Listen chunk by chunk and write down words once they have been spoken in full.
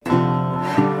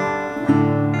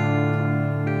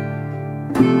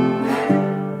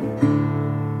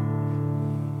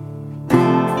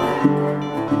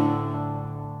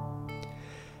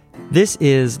This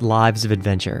is Lives of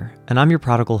Adventure, and I'm your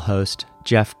prodigal host,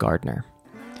 Jeff Gardner.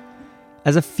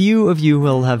 As a few of you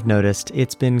will have noticed,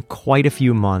 it's been quite a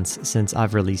few months since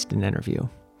I've released an interview.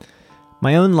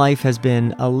 My own life has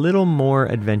been a little more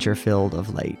adventure-filled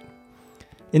of late.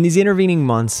 In these intervening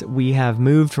months, we have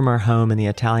moved from our home in the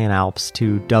Italian Alps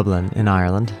to Dublin in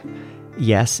Ireland.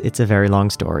 Yes, it's a very long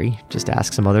story, just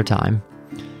ask some other time.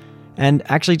 And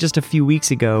actually just a few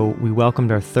weeks ago, we welcomed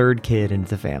our third kid into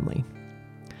the family.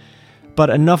 But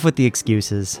enough with the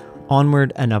excuses,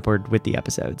 onward and upward with the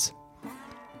episodes.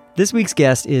 This week's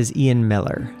guest is Ian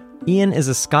Miller. Ian is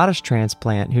a Scottish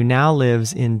transplant who now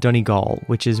lives in Donegal,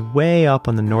 which is way up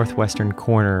on the northwestern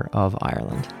corner of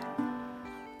Ireland.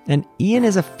 And Ian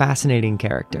is a fascinating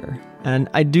character, and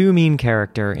I do mean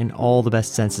character in all the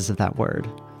best senses of that word.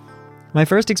 My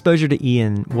first exposure to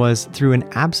Ian was through an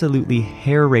absolutely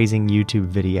hair-raising YouTube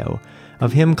video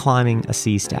of him climbing a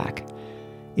sea stack.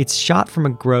 It's shot from a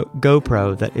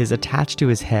GoPro that is attached to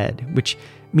his head, which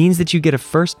means that you get a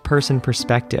first-person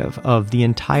perspective of the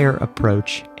entire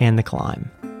approach and the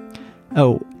climb.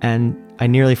 Oh, and I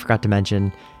nearly forgot to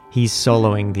mention, he's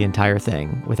soloing the entire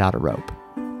thing without a rope.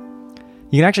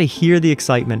 You can actually hear the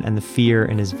excitement and the fear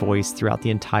in his voice throughout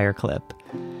the entire clip,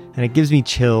 and it gives me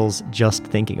chills just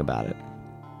thinking about it.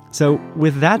 So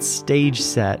with that stage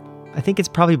set, I think it's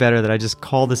probably better that I just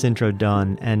call this intro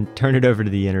done and turn it over to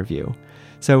the interview.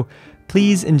 So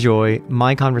please enjoy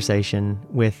my conversation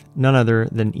with none other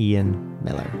than Ian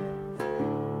Miller.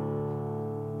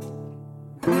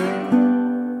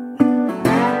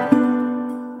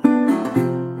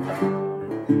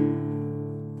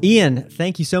 Ian,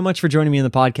 thank you so much for joining me on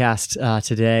the podcast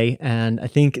today. And I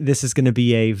think this is going to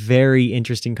be a very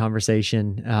interesting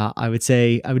conversation. I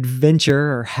would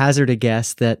venture or hazard a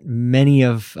guess that many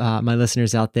of my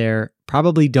listeners out there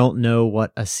probably don't know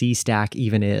what a sea stack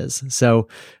even is. So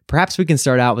perhaps we can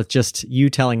start out with just you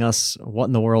telling us what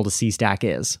in the world a sea stack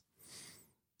is.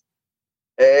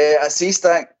 A sea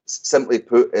stack, simply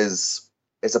put, is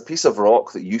a piece of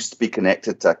rock that used to be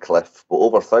connected to a cliff, but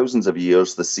over thousands of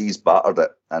years, the seas battered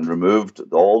it and removed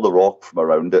all the rock from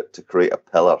around it to create a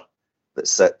pillar that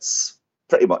sits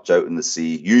pretty much out in the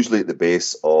sea, usually at the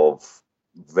base of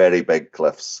very big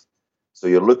cliffs. So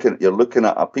you're looking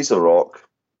at a piece of rock.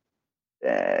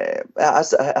 It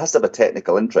has to have a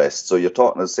technical interest. So you're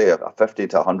talking, say, a 50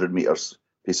 to 100 meters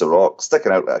piece of rock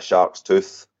sticking out like a shark's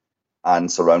tooth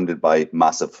and surrounded by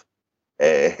massive,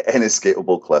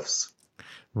 inescapable cliffs.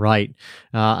 Right.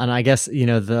 And I guess,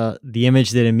 the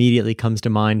image that immediately comes to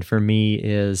mind for me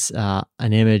is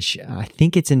an image, I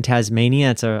think it's in Tasmania.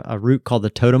 It's a route called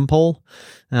the Totem Pole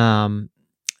that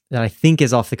I think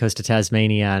is off the coast of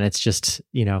Tasmania. And it's just,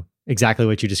 exactly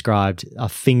what you described, a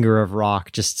finger of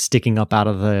rock just sticking up out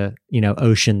of the,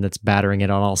 ocean that's battering it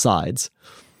on all sides.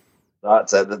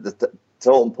 That's it. The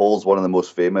Totem Pole is one of the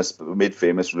most famous, but made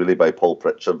famous really by Paul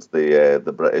Pritchard,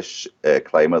 the British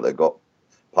climber that got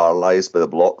paralyzed by the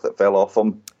block that fell off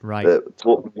him. Right.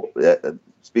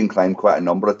 It's been climbed quite a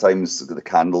number of times. The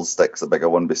Candlestick's a bigger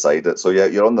one beside it. So yeah,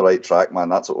 you're on the right track, man.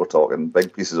 That's what we're talking.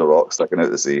 Big pieces of rock sticking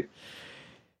out the sea.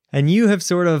 And you have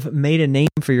sort of made a name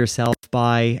for yourself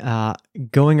by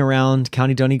going around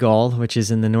County Donegal, which is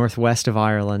in the northwest of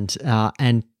Ireland,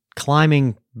 and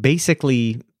climbing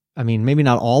basically, I mean, maybe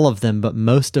not all of them, but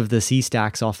most of the sea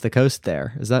stacks off the coast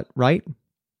there. Is that right?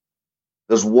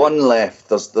 There's one left.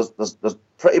 There's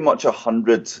pretty much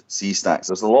 100 sea stacks.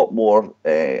 There's a lot more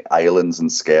islands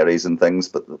and skerries and things,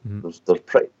 but there's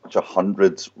pretty much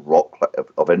 100 rock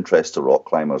of interest to rock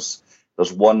climbers.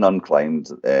 There's one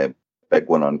unclimbed, big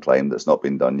one unclimbed that's not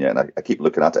been done yet. And I keep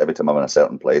looking at it every time I'm in a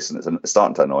certain place, and it's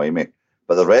starting to annoy me.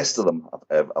 But the rest of them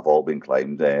have all been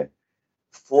climbed. 4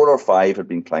 or 5 had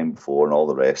been climbed before, and all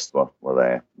the rest were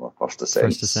first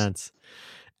ascents. First ascents.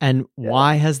 And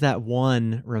why has that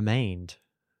one remained?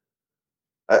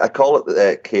 I call it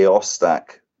the Chaos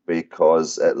Stack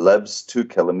because it lives 2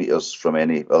 kilometers from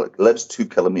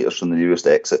the nearest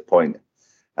exit point,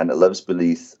 and it lives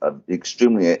beneath an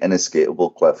extremely inescapable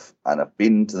cliff. And I've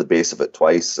been to the base of it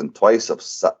twice, and twice I've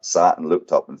sat and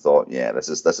looked up and thought, yeah, this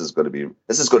is going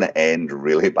to end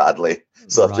really badly.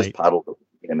 So I've just paddled up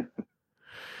again.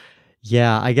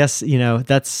 Yeah, I guess,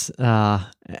 that's,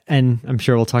 and I'm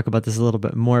sure we'll talk about this a little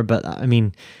bit more, but I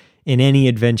mean, in any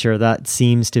adventure, that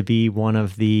seems to be one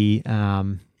of the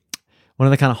kind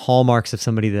of hallmarks of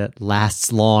somebody that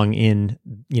lasts long in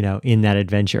that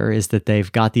adventure is that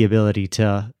they've got the ability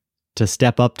to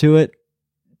step up to it,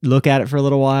 look at it for a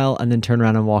little while, and then turn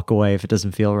around and walk away if it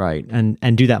doesn't feel right,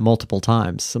 and do that multiple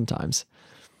times sometimes.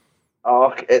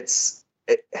 Oh,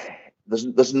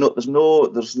 there's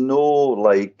no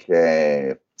like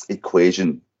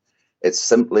equation It's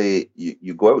simply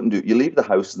you go out and you leave the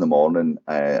house in the morning,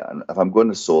 and if I'm going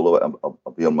to solo it,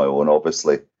 I'll be on my own,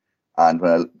 obviously. And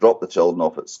when I drop the children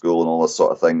off at school and all this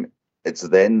sort of thing, it's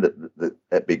then that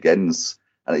it begins.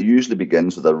 And it usually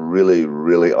begins with a really,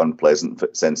 really unpleasant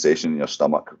sensation in your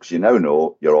stomach, because you now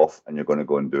know you're off and you're going to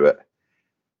go and do it.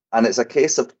 And it's a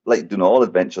case of, like doing all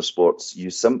adventure sports,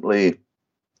 you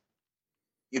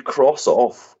cross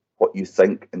off what you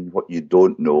think and what you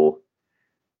don't know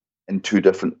in two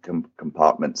different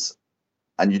compartments,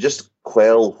 and you just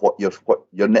quell the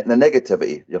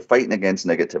negativity. You're fighting against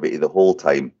negativity the whole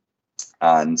time,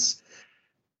 and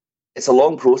it's a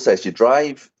long process. You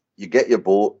drive, you get your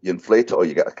boat, you inflate it, or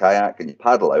you get a kayak, and you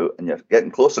paddle out, and you're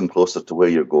getting closer and closer to where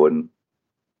you're going.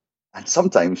 And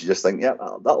sometimes you just think, yeah,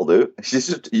 that'll do.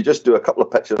 You just do a couple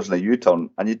of pitches and a U-turn,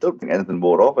 and you don't think anything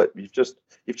more of it. You've just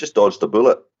dodged a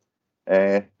bullet,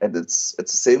 and it's the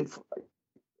same.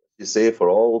 You say for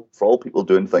all people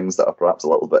doing things that are perhaps a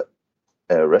little bit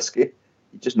risky.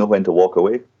 You just know when to walk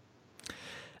away.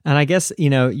 And I guess,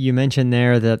 you mentioned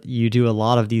there that you do a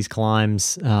lot of these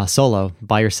climbs solo,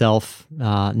 by yourself,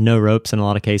 no ropes in a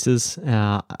lot of cases.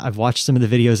 I've watched some of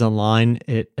the videos online.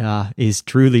 It is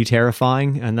truly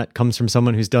terrifying, and that comes from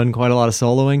someone who's done quite a lot of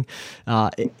soloing.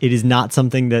 It is not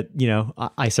something that,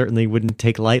 I certainly wouldn't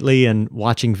take lightly, and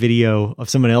watching video of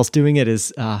someone else doing it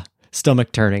is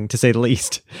stomach turning, to say the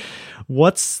least.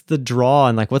 What's the draw,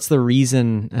 and what's the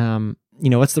reason,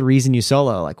 what's the reason you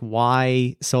solo?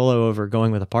 Why solo over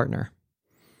going with a partner?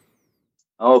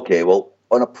 Okay, well,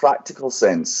 on a practical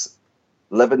sense,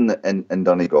 living in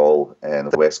Donegal and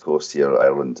the west coast here of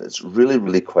Ireland, it's really,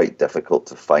 really quite difficult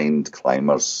to find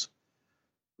climbers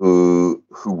who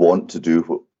want to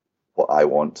do what I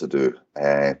want to do.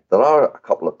 There are a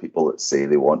couple of people that say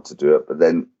they want to do it, but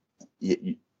then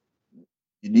you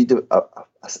need a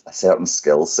certain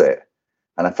skill set.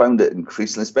 And I found it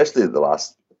increasingly, especially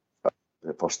the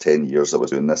first 10 years I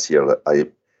was doing this here, that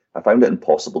I found it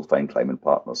impossible to find climbing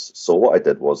partners. So what I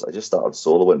did was I just started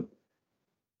soloing.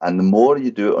 And the more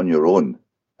you do it on your own,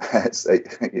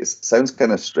 it sounds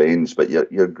kind of strange, but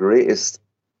your greatest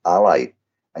ally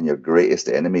and your greatest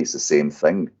enemy is the same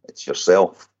thing. It's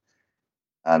yourself.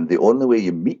 And the only way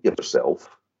you meet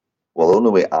yourself, the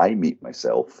only way I meet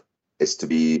myself, is to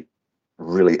be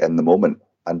really in the moment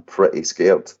and pretty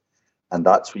scared. And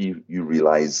that's where you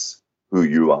realize who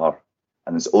you are.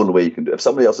 And it's the only way you can do it. If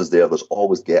somebody else is there, there's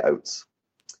always get-outs.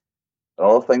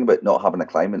 Another thing about not having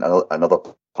another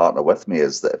partner with me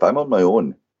is that if I'm on my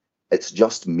own, it's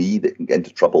just me that can get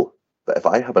into trouble. But if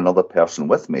I have another person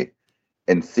with me,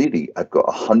 in theory, I've got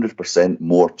 100%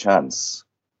 more chance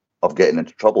of getting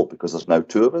into trouble, because there's now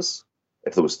two of us.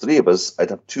 If there was three of us, I'd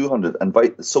have 200, and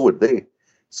so would they.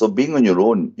 So being on your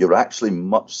own, you're actually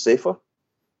much safer.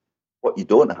 What you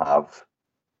don't have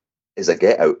is a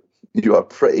get-out. You are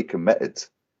pretty committed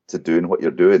to doing what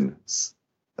you're doing.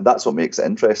 And that's what makes it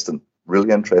interesting,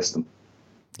 really interesting.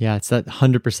 Yeah, it's that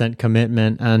 100%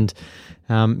 commitment. And,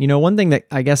 one thing that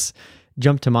I guess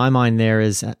jumped to my mind there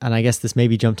is, and I guess this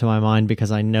maybe jumped to my mind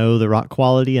because I know the rock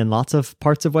quality in lots of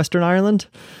parts of Western Ireland.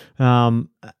 And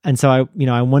so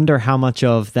I wonder how much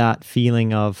of that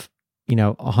feeling of,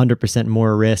 100%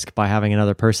 more risk by having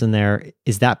another person there,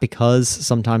 is that because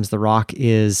sometimes the rock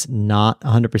is not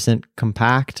 100%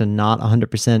 compact and not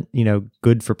 100%,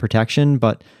 good for protection.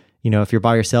 But, if you're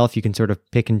by yourself, you can sort of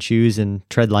pick and choose and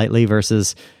tread lightly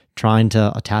versus trying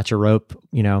to attach a rope,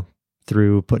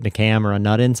 through putting a cam or a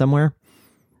nut in somewhere.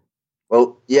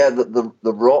 Well, yeah, the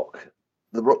rock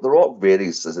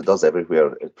varies, as it does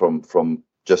everywhere, from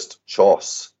just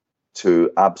choss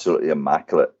to absolutely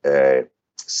immaculate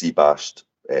sea bashed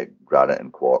granite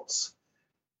and quartz.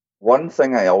 One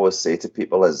thing I always say to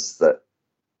people is that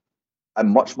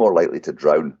I'm much more likely to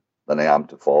drown than I am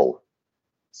to fall.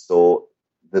 So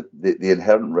the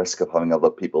inherent risk of having other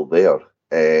people there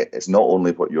is not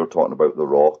only what you're talking about, the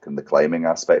rock and the climbing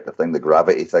aspect of thing, the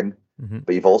gravity thing,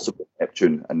 but you've also got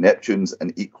Neptune, and Neptune's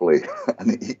an equally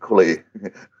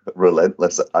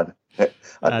relentless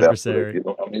adversary. You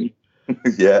know what I mean?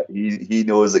 Yeah, he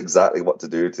knows exactly what to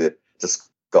do to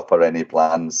scupper any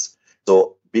plans.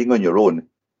 So being on your own,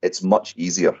 it's much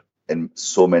easier in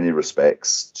so many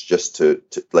respects, just to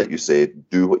like you say,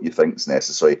 do what you think is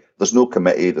necessary. There's no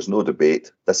committee, there's no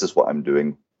debate. This is what I'm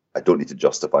doing. I don't need to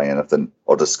justify anything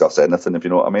or discuss anything, if you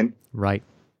know what I mean. Right.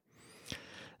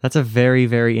 That's a very,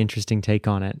 very interesting take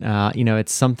on it.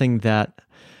 It's something that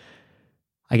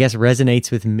I guess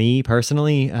resonates with me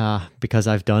personally, because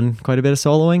I've done quite a bit of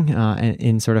soloing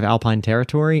in sort of alpine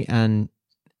territory, and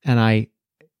I,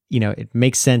 it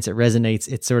makes sense. It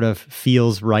resonates. It sort of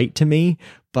feels right to me.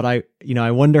 But I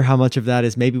wonder how much of that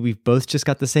is maybe we've both just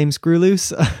got the same screw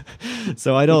loose.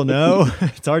 So I don't know.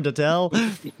 It's hard to tell.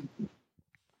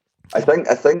 I think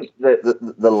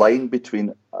that the line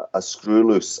between a screw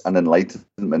loose and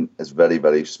enlightenment is very,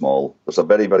 very small. There's a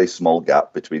very, very small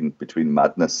gap between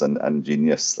madness and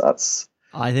genius.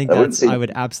 I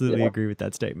would absolutely agree with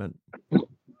that statement.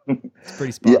 It's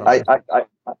pretty spot on.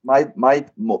 My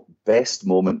best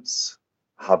moments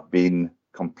have been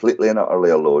completely and utterly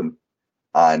alone,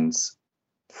 and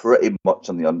pretty much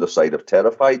on the underside of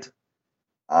terrified,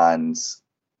 and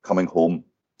coming home.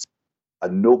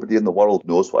 And nobody in the world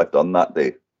knows what I've done that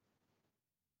day.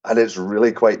 And it's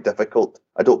really quite difficult.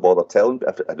 I don't bother telling.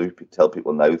 I do tell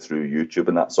people now through YouTube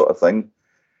and that sort of thing.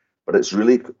 But it's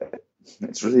really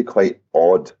quite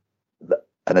odd.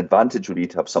 An advantage would be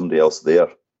to have somebody else there.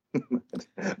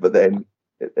 But then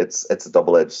it's a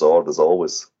double-edged sword, as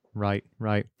always. Right.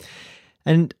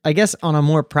 And I guess on a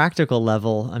more practical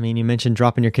level, I mean, you mentioned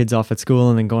dropping your kids off at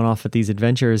school and then going off at these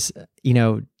adventures.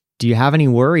 Do you have any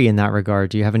worry in that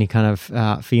regard? Do you have any kind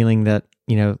of feeling that,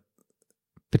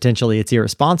 potentially it's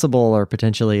irresponsible, or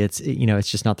potentially it's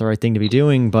just not the right thing to be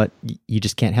doing, but you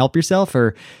just can't help yourself?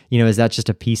 Or, is that just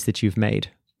a piece that you've made?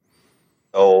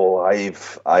 Oh,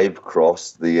 I've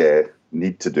crossed the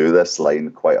need to do this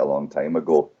line quite a long time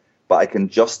ago, but I can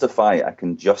justify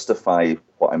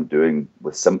what I'm doing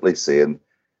with simply saying,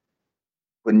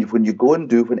 when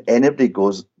anybody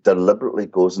deliberately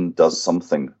goes and does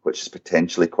something which is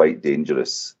potentially quite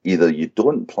dangerous, either you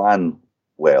don't plan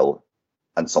well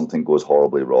and something goes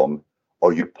horribly wrong,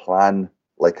 or you plan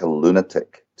like a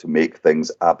lunatic to make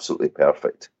things absolutely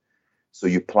perfect. So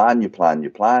you plan,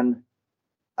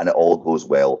 and it all goes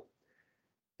well.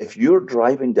 If you're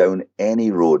driving down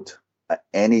any road at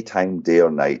any time, day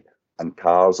or night, and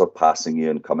cars are passing you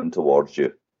and coming towards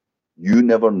you, you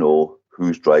never know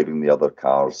who's driving the other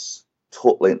cars,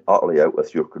 totally and utterly out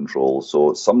with your control.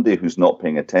 So somebody who's not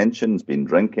paying attention, has been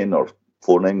drinking or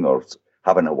phoning or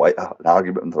having an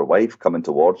argument with their wife coming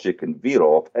towards you, can veer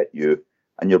off, hit you,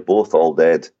 and you're both all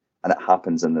dead. And it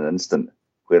happens in an instant.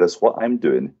 Whereas what I'm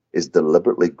doing is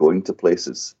deliberately going to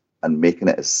places and making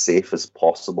it as safe as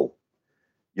possible.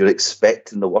 You're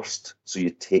expecting the worst, so you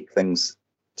take things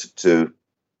to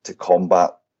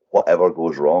combat whatever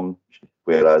goes wrong.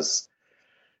 Whereas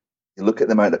you look at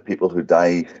the amount of people who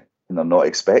die and they're not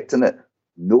expecting it.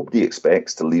 Nobody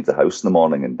expects to leave the house in the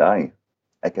morning and die.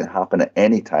 It can happen at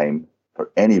any time,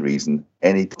 for any reason,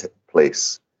 any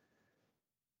place.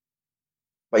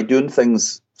 By doing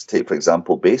things, take for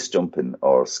example, base jumping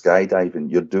or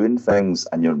skydiving, you're doing things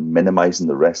and you're minimizing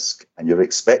the risk, and you're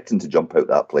expecting to jump out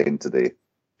that plane today. Do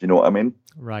you know what I mean?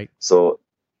 Right. So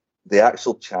the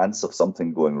actual chance of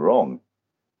something going wrong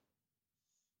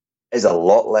is a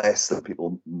lot less than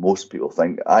most people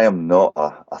think. I am not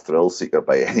a thrill seeker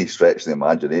by any stretch of the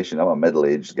imagination. I'm a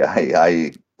middle-aged guy.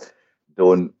 I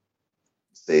don't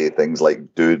say things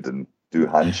like dude and do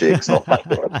handshakes and all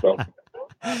that sort of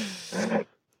stuff.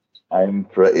 I'm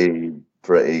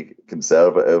pretty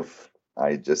conservative.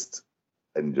 I just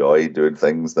enjoy doing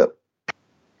things that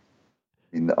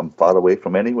I'm far away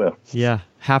from anywhere. Yeah.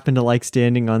 Happen to like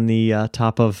standing on the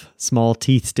top of small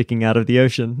teeth sticking out of the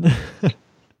ocean.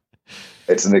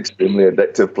 It's an extremely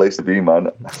addictive place to be, man.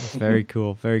 Very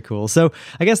cool. Very cool. So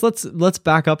I guess let's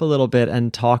back up a little bit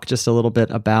and talk just a little bit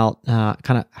about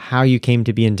kind of how you came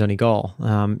to be in Donegal.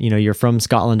 You're from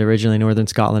Scotland originally, Northern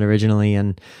Scotland originally.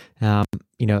 And,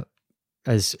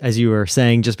 as you were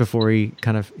saying just before we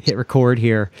kind of hit record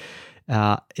here,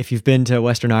 if you've been to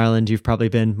Western Ireland, you've probably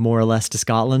been more or less to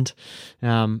Scotland.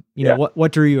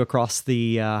 What drew you across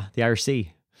the Irish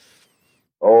Sea?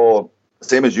 Oh,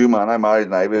 same as you, man. I married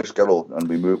an Irish girl, and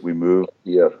we moved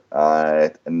here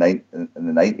in the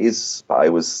 90s. But I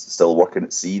was still working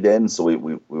at sea then, so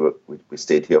we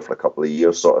stayed here for a couple of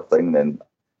years, sort of thing. Then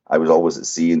I was always at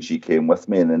sea, and she came with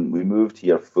me, and then we moved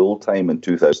here full time in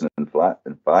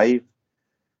 2005.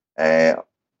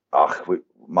 We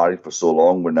married for so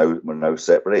long. We're now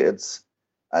separated,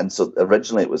 and so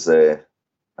originally it was an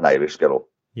Irish girl.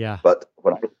 Yeah. But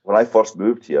when I first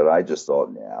moved here, I just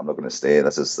thought, yeah, I'm not going to stay.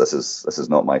 This is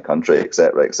not my country,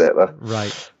 etc., etc.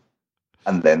 Right.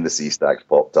 And then the sea stacks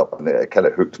popped up, and it kind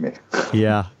of hooked me.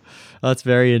 Yeah, that's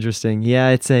very interesting. Yeah,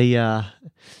 it's a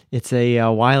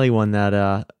wily one,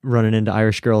 that running into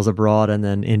Irish girls abroad and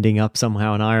then ending up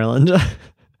somehow in Ireland.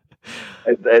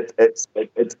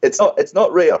 It's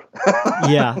not rare.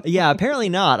 Yeah. Apparently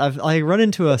not. I run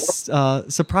into a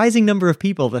surprising number of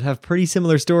people that have pretty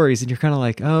similar stories, and you're kind of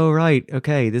like, oh right,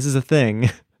 okay, this is a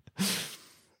thing.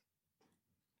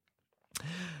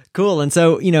 Cool. And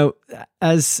so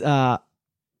as I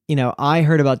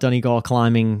heard about Donegal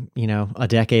climbing, a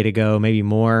decade ago, maybe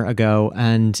more ago,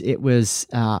 and it was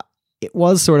it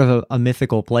was sort of a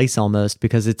mythical place almost,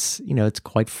 because it's, it's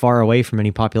quite far away from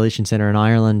any population center in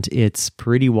Ireland. It's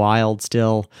pretty wild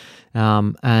still.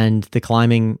 And the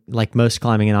climbing, like most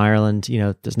climbing in Ireland,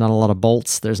 there's not a lot of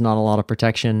bolts. There's not a lot of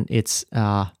protection. It's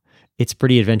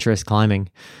pretty adventurous climbing.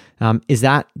 Do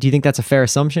you think that's a fair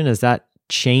assumption? Has that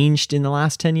changed in the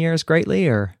last 10 years greatly,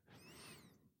 or?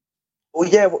 Well,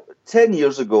 yeah, 10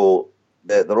 years ago,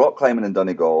 the rock climbing in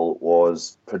Donegal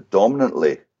was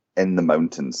predominantly in the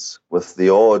mountains, with the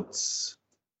odds.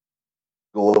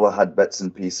 Gola had bits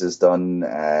and pieces done.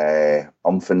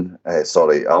 Umfin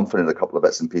had a couple of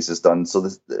bits and pieces done. So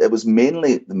it was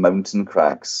mainly the mountain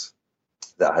cracks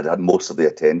that had most of the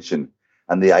attention,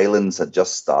 and the islands had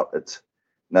just started.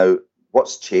 Now,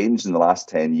 what's changed in the last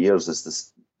 10 years is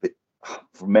this.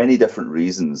 For many different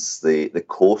reasons, the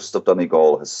coast of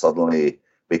Donegal has suddenly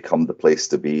become the place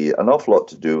to be. An awful lot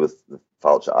to do with the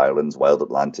Fáilte Islands, Wild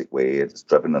Atlantic Way. It's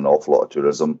driven an awful lot of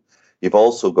tourism. You've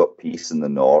also got Peace in the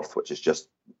north, which is just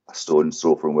a stone's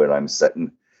throw from where I'm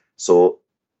sitting. So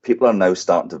people are now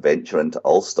starting to venture into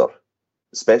Ulster,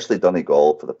 especially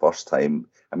Donegal for the first time.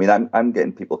 I mean, I'm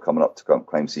getting people coming up to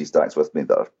climb sea stacks with me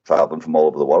that are traveling from all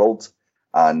over the world,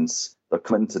 and they're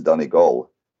coming to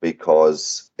Donegal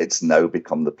because it's now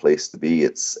become the place to be.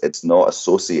 It's not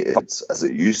associated as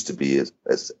it used to be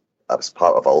as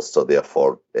part of Ulster.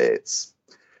 Therefore, it's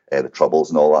the Troubles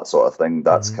and all that sort of thing.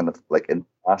 That's kind of like in the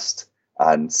past.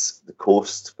 And the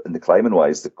coast, and the climbing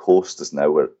wise, the coast is now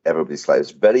where everybody's climbing.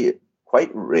 It's quite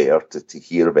rare to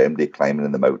hear of anybody climbing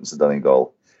in the mountains of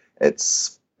Donegal.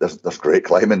 There's great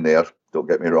climbing there. Don't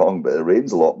get me wrong, but it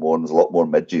rains a lot more, and there's a lot more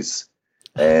midges.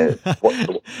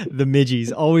 The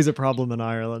midges, always a problem in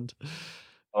Ireland.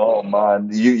 Oh man,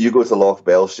 you go to Loch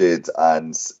Belshade,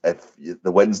 and if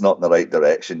the wind's not in the right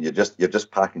direction, you're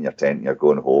just packing your tent and you're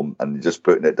going home, and you're just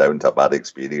putting it down to a bad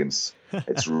experience.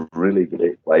 It's really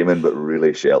great climbing, but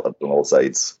really sheltered on all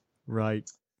sides.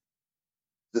 Right.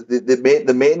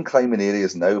 The main climbing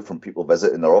areas now from people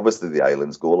visiting are obviously the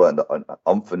islands. Gola and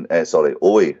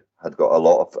Oie had got a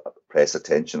lot of press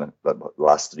attention the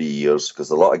last 3 years,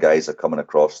 because a lot of guys are coming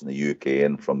across from the UK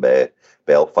and from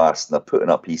Belfast, and they're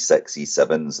putting up E6,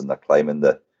 E7s, and they're climbing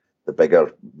the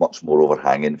bigger, much more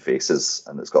overhanging faces,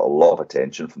 and it's got a lot of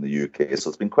attention from the UK. So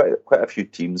it's been quite a few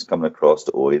teams coming across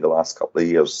to Oie the last couple of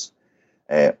years.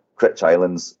 Critch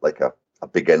Island's like a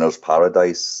beginner's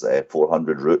paradise,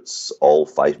 400 routes, all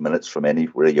 5 minutes from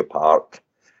anywhere you park.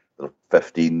 They're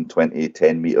 15, 20,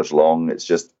 10 metres long. It's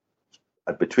just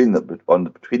between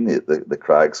the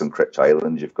crags on Critch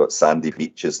Island, you've got sandy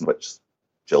beaches in which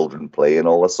children play and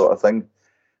all this sort of thing.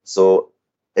 So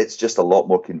it's just a lot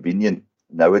more convenient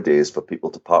nowadays for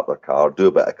people to park their car, do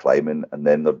a bit of climbing, and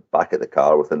then they're back at the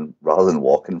car rather than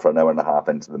walking for an hour and a half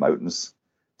into the mountains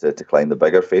to climb the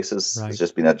bigger faces. Right. It's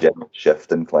just been a general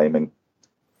shift in climbing.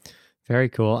 Very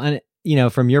cool. And,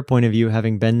 from your point of view,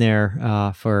 having been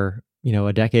there for,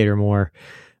 a decade or more,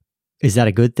 is that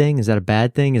a good thing? Is that a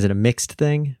bad thing? Is it a mixed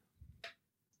thing?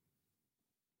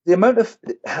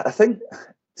 I think,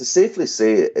 to safely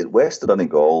say, at West of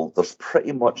Donegal, there's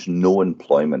pretty much no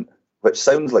employment, which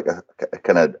sounds like a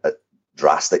kind of a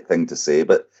drastic thing to say,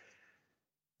 but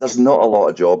there's not a lot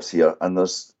of jobs here. And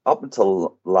there's, up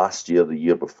until last year, the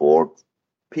year before,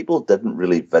 people didn't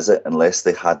really visit unless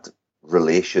they had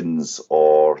relations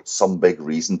or some big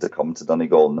reason to come to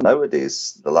Donegal.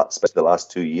 Nowadays, especially the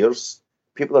last 2 years,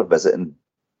 people are visiting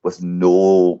with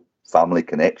no family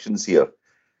connections here.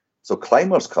 So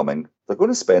climbers coming, they're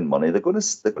going to spend money. They're going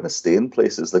to stay in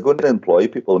places. They're going to employ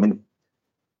people. I mean,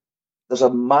 there's a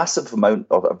massive amount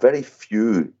of a very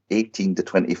few 18 to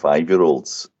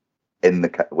 25-year-olds in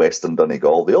the Western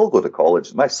Donegal. They all go to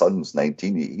college. My son's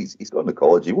 19. He's going to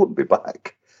college. He won't be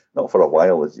back. Not for a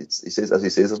while. He says,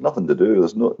 there's nothing to do.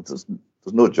 There's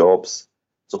no jobs.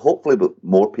 So hopefully, with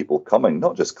more people coming,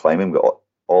 not just climbing, but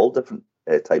all different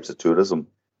types of tourism,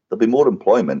 there'll be more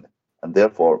employment, and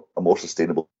therefore a more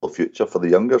sustainable future for the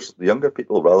younger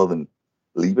people, rather than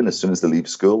leaving as soon as they leave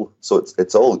school. So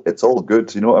it's all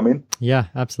good. You know what I mean? Yeah,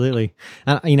 absolutely.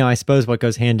 And I suppose what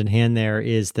goes hand in hand there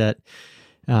is that,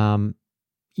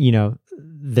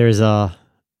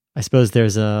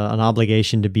 there's an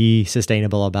obligation to be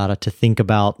sustainable about it, to think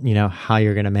about, how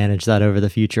you're going to manage that over the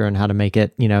future, and how to make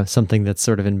it, something that's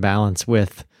sort of in balance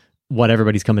with what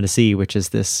everybody's coming to see, which is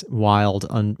this wild,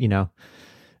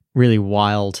 really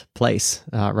wild place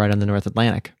right on the North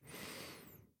Atlantic.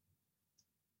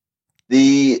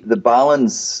 The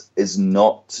balance is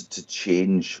not to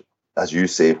change, as you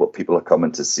say, what people are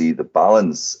coming to see. The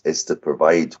balance is to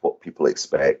provide what people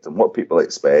expect, and what people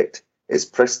expect is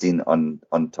pristine,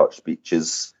 untouched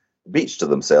beaches, beach to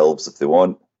themselves if they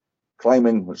want,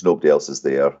 climbing, which nobody else is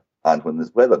there, And when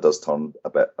the weather does turn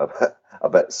a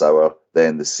bit sour,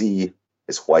 then the sea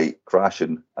is white,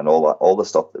 crashing, and all the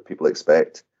stuff that people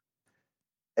expect.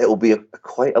 It'll be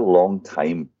quite a long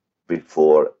time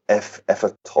before, if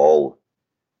at all,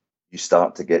 you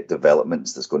start to get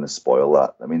developments that's going to spoil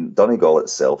that. I mean, Donegal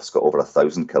itself's got over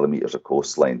 1,000 kilometres of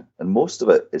coastline, and most of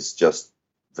it is just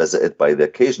visited by the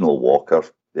occasional walker,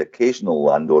 the occasional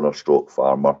landowner stroke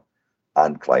farmer,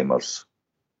 and climbers.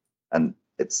 And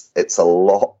it's a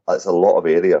lot of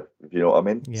area, if you know what I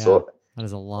mean. Yeah, so that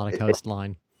is a lot of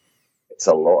coastline. it's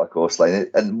a lot of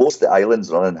coastline, and most of the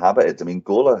islands are uninhabited. I mean,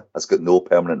 Gola has got no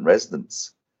permanent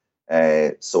residents,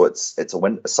 so it's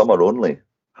a summer only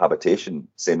habitation,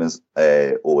 same as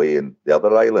OA and the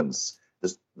other islands.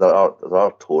 There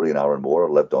are Tory and Arranmore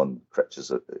lived on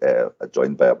critches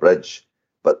adjoined by a bridge,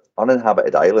 but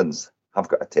uninhabited islands have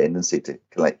got a tendency to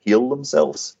kind of heal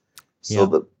themselves, so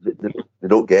that they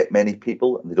don't get many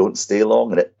people and they don't stay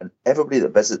long. And everybody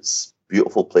that visits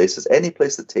beautiful places, any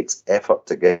place that takes effort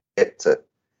to get to,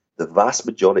 the vast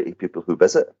majority of people who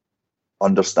visit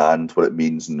understand what it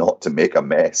means not to make a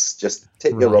mess. Just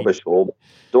take your rubbish home.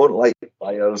 Don't light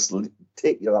fires.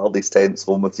 Take your Aldi's tents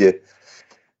home with you.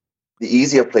 The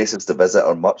easier places to visit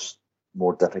are much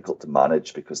more difficult to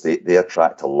manage because they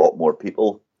attract a lot more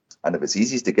people. And if it's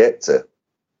easy to get to,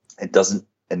 it doesn't,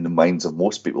 in the minds of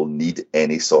most people, need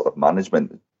any sort of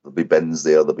management. There'll be bins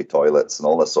there, there'll be toilets and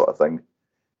all this sort of thing.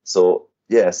 So,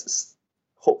 yes,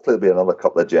 hopefully there'll be another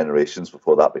couple of generations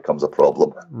before that becomes a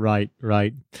problem. Right. Well,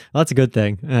 that's a good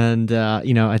thing. And,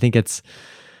 I think it's,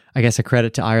 I guess, a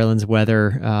credit to Ireland's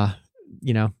weather.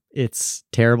 It's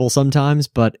terrible sometimes,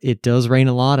 but it does rain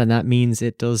a lot, and that means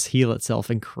it does heal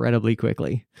itself incredibly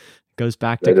quickly. It goes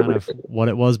back to kind of what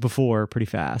it was before pretty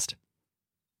fast.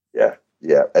 Yeah.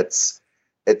 It's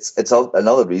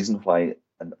another reason why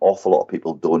an awful lot of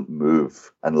people don't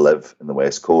move and live in the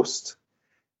West Coast.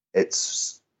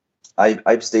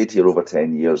 I've stayed here over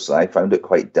 10 years, and I found it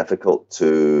quite difficult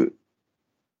to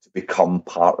become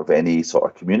part of any sort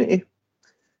of community.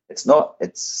 It's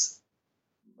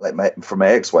like for my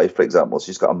ex-wife, for example,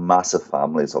 she's got a massive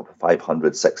family, it's over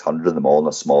 500, 600 of them all in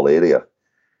a small area.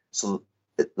 So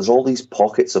there's all these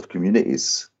pockets of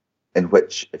communities in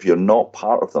which, if you're not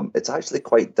part of them, it's actually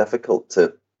quite difficult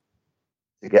to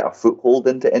get a foothold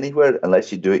into anywhere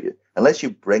unless you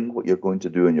bring what you're going to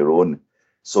do on your own.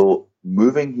 So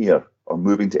moving here or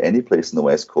moving to any place in the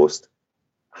West Coast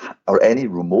or any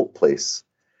remote place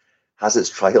has its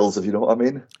trials, if you know what I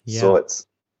mean. Yeah. So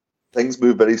things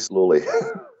move very slowly.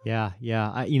 Yeah.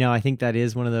 I think that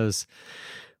is one of those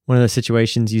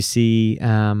situations you see,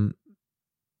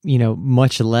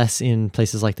 much less in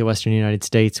places like the Western United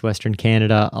States, Western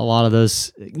Canada. A lot of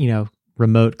those,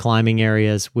 remote climbing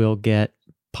areas will get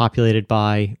populated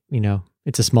by,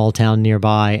 it's a small town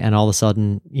nearby, and all of a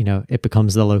sudden, it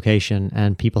becomes the location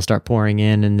and people start pouring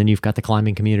in, and then you've got the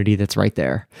climbing community that's right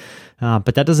there.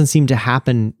 But that doesn't seem to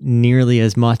happen nearly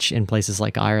as much in places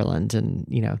like Ireland and,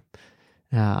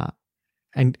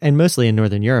 and mostly in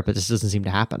Northern Europe. It just doesn't seem to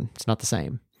happen. It's not the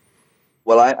same.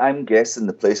 Well, I'm guessing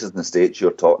the places in the States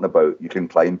you're talking about, you can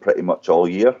climb pretty much all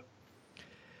year.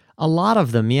 A lot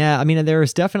of them, yeah. I mean,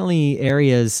 there's definitely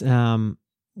areas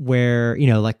where,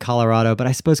 like Colorado, but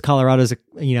I suppose Colorado's,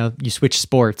 you switch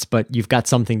sports, but you've got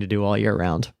something to do all year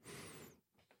round.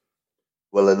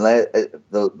 Well,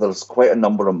 there's quite a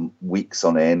number of weeks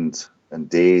on end and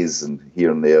days and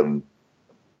here and there, and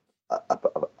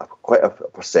quite a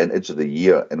percentage of the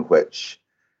year in which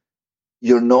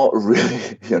you're not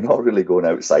really going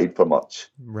outside for much.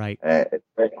 Right. It's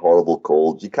very horrible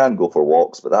cold. You can go for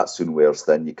walks, but that soon wears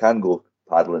thin. You can go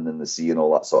paddling in the sea and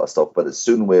all that sort of stuff, but it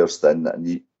soon wears thin. And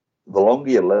the longer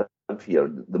you live here,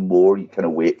 the more you kind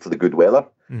of wait for the good weather,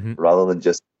 rather than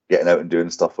just getting out and doing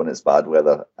stuff when it's bad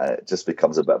weather. It just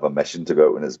becomes a bit of a mission to go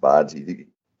out when it's bad.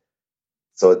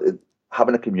 So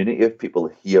having a community of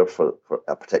people here for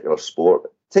a particular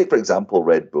sport. Take, for example,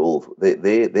 Red Bull.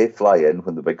 They fly in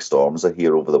when the big storms are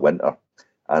here over the winter,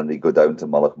 and they go down to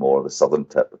Mullaghmore, the southern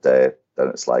tip, down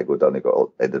at Sligo,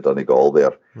 Donegal, into Donegal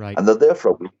there. Right. And they're there for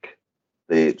a week.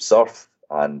 They surf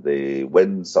and they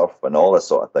windsurf and all this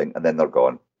sort of thing, and then they're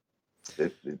gone.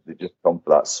 They just come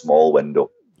for that small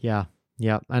window. Yeah.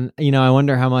 And, I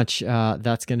wonder how much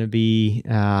that's going to be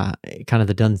kind of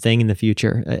the done thing in the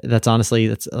future. That's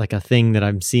like a thing that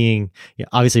I'm seeing.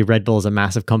 Obviously, Red Bull is a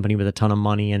massive company with a ton of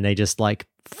money, and they just like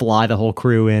fly the whole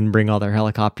crew in, bring all their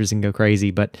helicopters and go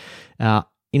crazy. But,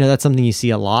 that's something you see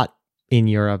a lot in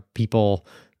Europe. People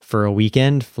for a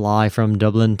weekend fly from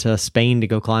Dublin to Spain to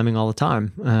go climbing all the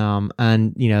time.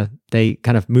 And, they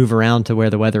kind of move around to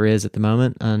where the weather is at the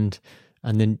moment and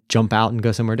then jump out and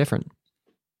go somewhere different.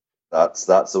 That's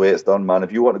the way it's done, man.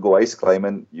 If you want to go ice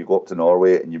climbing, you go up to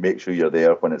Norway and you make sure you're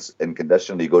there when it's in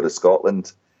condition. You go to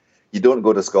Scotland. You don't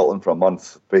go to Scotland for a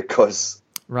month because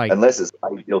Right. unless it's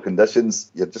ideal conditions,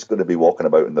 you're just going to be walking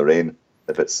about in the rain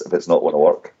if it's not going to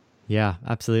work. Yeah,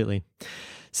 absolutely.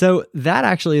 So that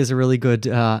actually is a really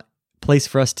good place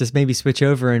for us to maybe switch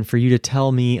over and for you to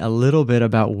tell me a little bit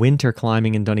about winter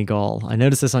climbing in Donegal. I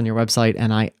noticed this on your website,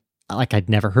 and I'd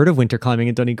never heard of winter climbing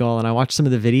in Donegal, and I watched some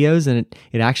of the videos, and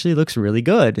it actually looks really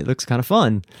good. It looks kind of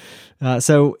fun.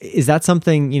 So is that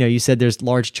something, you said there's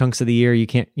large chunks of the year you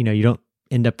can't, you don't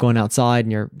end up going outside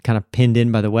and you're kind of pinned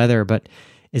in by the weather, but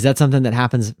is that something that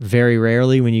happens very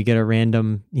rarely when you get a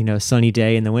random, sunny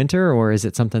day in the winter, or is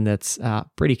it something that's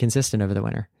pretty consistent over the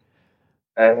winter?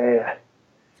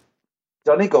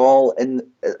 Donegal,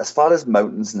 as far as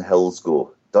mountains and hills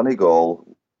go,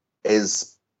 Donegal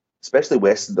is, especially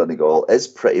Western Donegal, is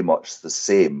pretty much the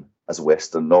same as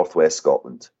Western Northwest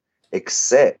Scotland,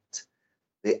 except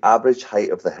the average height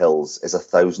of the hills is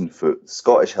 1,000 foot. The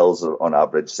Scottish hills are on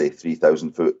average, say,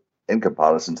 3,000 foot in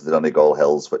comparison to the Donegal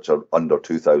hills, which are under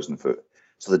 2,000 foot.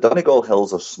 So the Donegal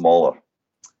hills are smaller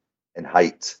in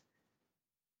height.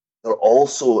 They're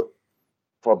also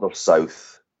further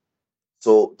south.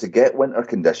 So to get winter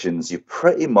conditions, you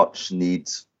pretty much need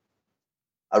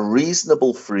a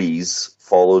reasonable freeze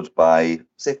followed by,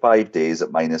 say, 5 days at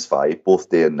 -5, both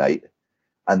day and night,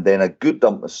 and then a good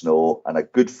dump of snow and a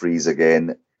good freeze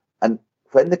again. And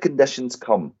when the conditions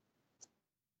come,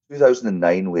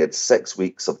 2009, we had 6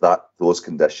 weeks of those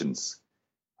conditions.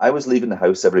 I was leaving the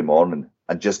house every morning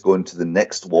and just going to the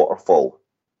next waterfall,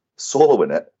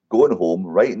 soloing it, going home,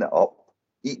 writing it up,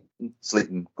 eating,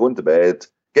 sleeping, going to bed,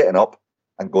 getting up,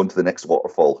 and going to the next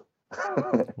waterfall.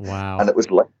 Wow. And it was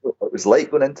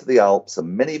like going into the Alps, a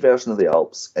mini version of the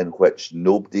Alps in which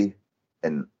nobody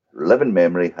in living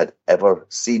memory had ever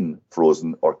seen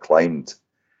frozen or climbed.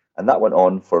 And that went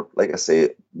on for, like I say,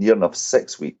 near enough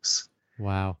 6 weeks.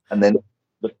 Wow. And then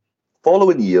the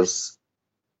following years,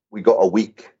 we got a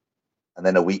week, and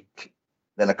then a week,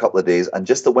 then a couple of days. And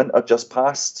just the winter just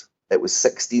passed, it was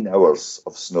 16 hours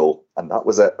of snow, and that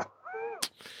was it.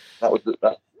 That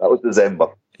was December.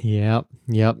 Yep.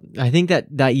 I think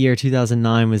that year,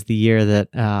 2009, was the year that,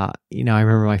 I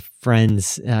remember my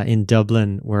friends in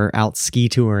Dublin were out ski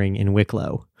touring in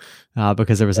Wicklow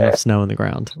because there was enough snow on the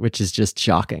ground, which is just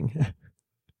shocking.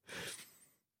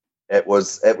 It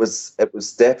was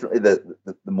definitely the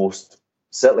most,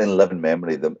 certainly in living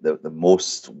memory, the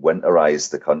most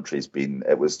winterized the country's been.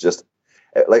 It was just,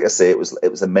 like I say, it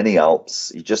was a mini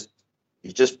Alps. You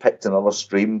just picked another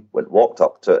stream, walked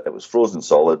up to it. It was frozen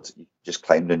solid. You just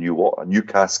climbed a new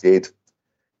cascade.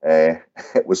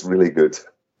 It was really good.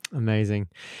 Amazing.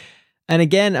 And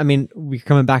again, I mean, we're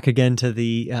coming back again to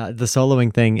the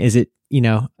soloing thing. Is it,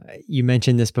 you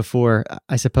mentioned this before.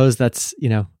 I suppose that's,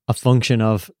 a function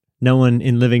of no one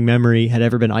in living memory had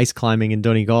ever been ice climbing in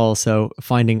Donegal, so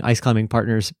finding ice climbing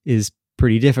partners is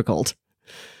pretty difficult.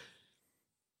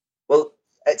 Well,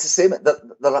 it's the same. There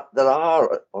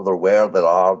are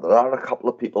a couple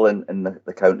of people in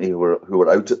the county who were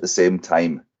out at the same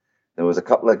time. There was a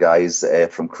couple of guys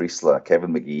from Creasla,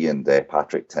 Kevin McGee and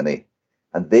Patrick Tinney,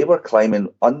 and they were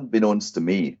climbing, unbeknownst to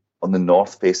me, on the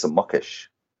north face of Muckish,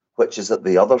 which is at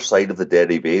the other side of the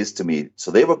Derry Bays to me. So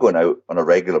they were going out on a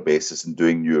regular basis and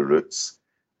doing new routes,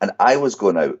 and I was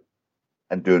going out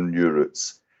and doing new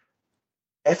routes.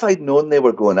 If I'd known they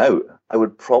were going out, I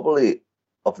would probably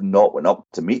have not went up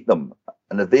to meet them.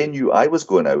 And if they knew I was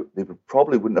going out, they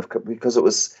probably wouldn't have come, because it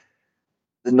was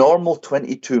the normal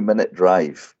 22-minute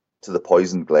drive to the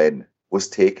Poison Glen was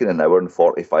taking an hour and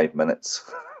 45 minutes.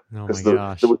 Oh my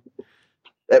gosh.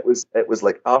 It was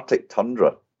like Arctic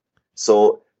tundra.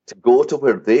 So to go to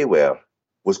where they were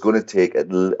was going to take, I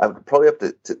would probably have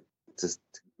to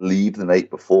leave the night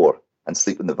before and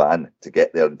sleep in the van to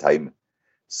get there in time.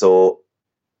 So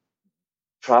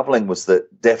traveling was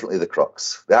definitely the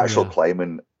crux. The actual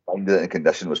climbing, finding it in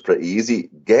condition was pretty easy.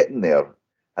 Getting there,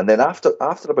 and then after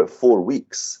about 4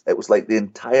 weeks, it was like the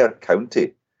entire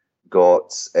county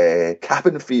got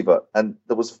cabin fever, and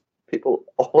there was people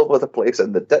all over the place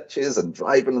in the ditches and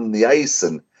driving on the ice,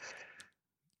 and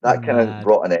that kind of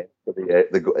brought an end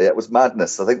to it was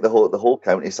madness. I think the whole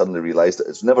county suddenly realised that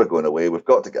it's never going away. We've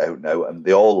got to get out now, and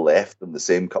they all left in the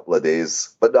same couple of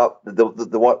days. But there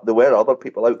were other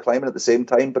people out climbing at the same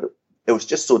time, but it was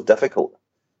just so difficult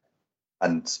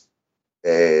and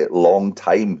long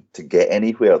time to get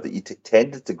anywhere that you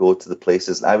tended to go to the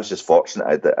places. And I was just fortunate.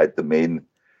 I had the main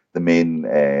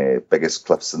biggest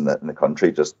cliffs in the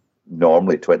country, just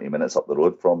normally 20 minutes up the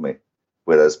road from me.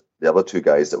 Whereas the other two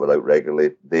guys that were out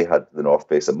regularly, they had the north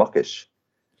face of Muckish.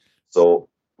 So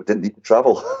we didn't need to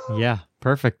travel. Yeah,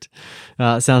 perfect.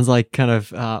 Sounds like kind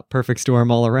of perfect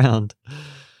storm all around.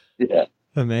 Yeah.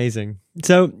 Amazing.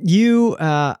 So you,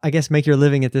 I guess, make your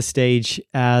living at this stage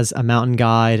as a mountain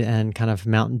guide and kind of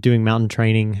doing mountain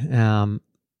training,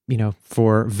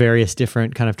 for various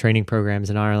different kind of training programs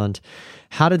in Ireland.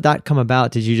 How did that come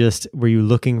about? Were you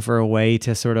looking for a way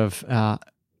to sort of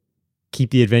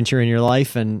keep the adventure in your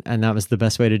life, and that was the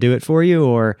best way to do it for you?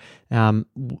 Or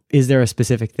is there a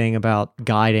specific thing about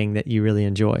guiding that you really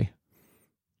enjoy?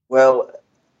 Well,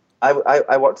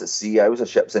 I worked at sea. I was a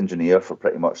ship's engineer for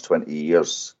pretty much 20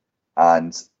 years.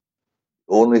 And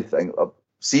the only thing,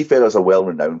 seafarers are well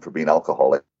renowned for being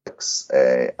alcoholics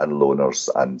and loners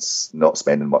and not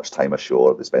spending much time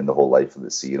ashore. They spend the whole life in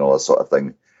the sea and all that sort of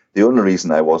thing. The only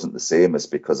reason I wasn't the same is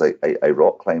because I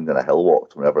rock climbed and I hill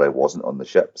walked whenever I wasn't on the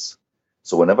ships.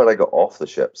 So whenever I got off the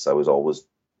ships, I was always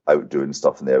out doing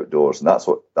stuff in the outdoors. And that's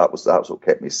what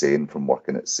kept me sane from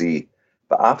working at sea.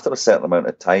 But after a certain amount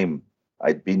of time,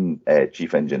 I'd been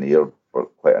chief engineer for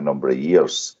quite a number of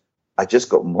years. I just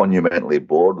got monumentally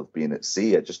bored with being at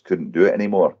sea. I just couldn't do it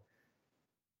anymore.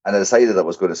 And I decided I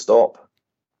was going to stop.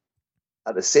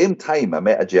 At the same time, I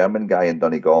met a German guy in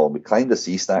Donegal, and we climbed a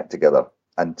sea stack together.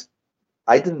 And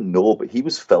I didn't know, but he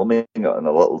was filming it on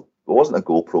it wasn't a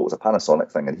GoPro, it was a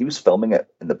Panasonic thing, and he was filming it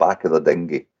in the back of the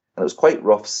dinghy. And it was quite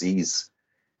rough seas.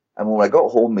 And when I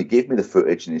got home, he gave me the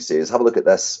footage and he says, have a look at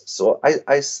this. So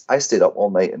I stayed up all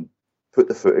night and put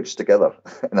the footage together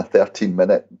in a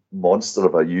 13-minute monster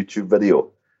of a YouTube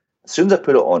video. As soon as I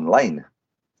put it online,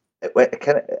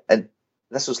 and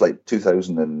this was like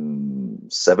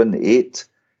 2007, 8.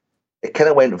 It kind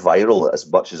of went viral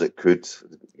as much as it could.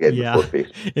 Again,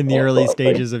 in the early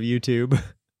stages of YouTube.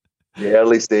 The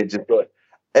early stages. But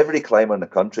every climber in the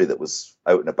country that was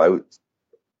out and about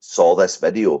saw this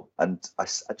video, and I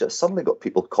just suddenly got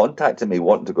people contacting me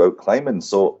wanting to go out climbing.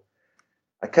 So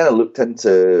I kind of looked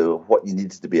into what you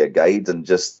needed to be a guide and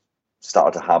just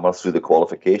started to hammer through the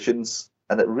qualifications.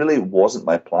 And it really wasn't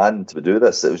my plan to do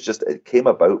this. It came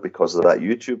about because of that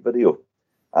YouTube video.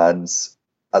 And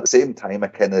at the same time, I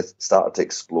kind of started to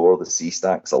explore the sea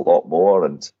stacks a lot more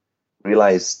and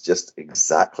realized just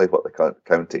exactly what the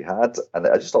county had. And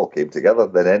it just all came together.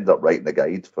 Then ended up writing a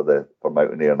guide for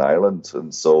Mountaineer in Ireland.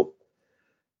 And so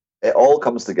it all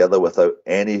comes together without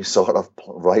any sort of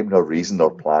rhyme or reason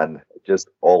or plan. It just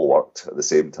all worked at the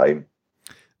same time.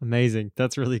 Amazing.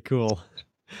 That's really cool.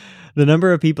 The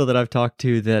number of people that I've talked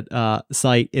to that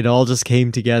cite it all just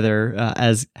came together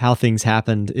as how things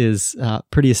happened is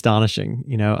pretty astonishing.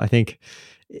 I think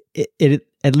it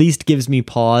at least gives me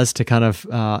pause to kind of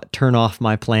turn off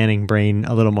my planning brain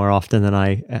a little more often than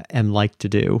I am like to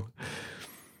do.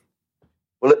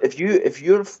 Well, if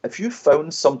you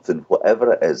found something,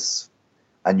 whatever it is,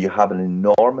 and you have an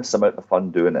enormous amount of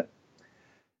fun doing it,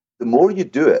 the more you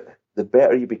do it, the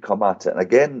better you become at it. And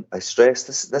again, I stress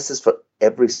this is for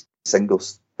every single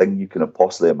thing you can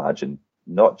possibly imagine,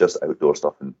 not just outdoor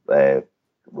stuff and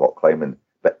rock climbing,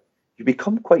 but you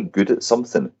become quite good at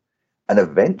something, and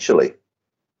eventually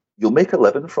you'll make a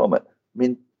living from it.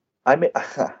 I mean,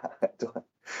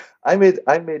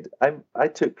 I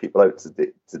took people out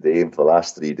today and for the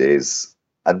last 3 days,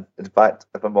 and in fact,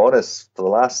 if I'm honest, for the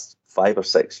last 5 or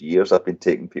 6 years, I've been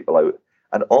taking people out,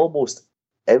 and almost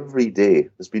every day,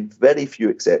 there's been very few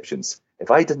exceptions. If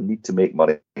I didn't need to make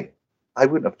money, I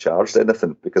wouldn't have charged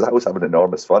anything because I was having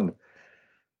enormous fun.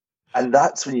 And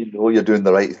that's when you know you're doing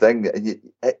the right thing. And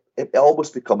it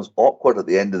almost becomes awkward at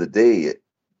the end of the day,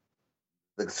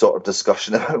 the sort of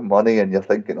discussion about money, and you're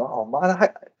thinking, oh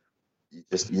man,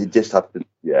 you just have to,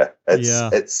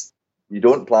 it's you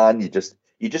don't plan, you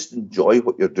just enjoy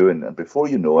what you're doing, and before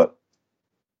you know it,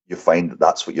 you find that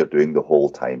that's what you're doing the whole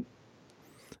time.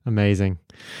 Amazing.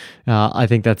 I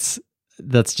think that's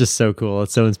just so cool.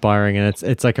 It's so inspiring, and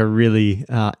it's like a really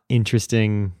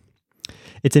interesting.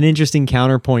 It's an interesting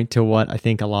counterpoint to what I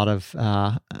think a lot of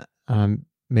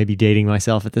maybe dating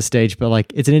myself at this stage, but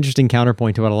like it's an interesting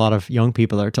counterpoint to what a lot of young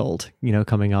people are told.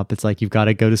 Coming up, it's like you've got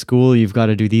to go to school, you've got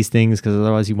to do these things because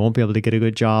otherwise you won't be able to get a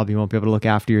good job, you won't be able to look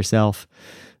after yourself.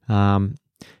 I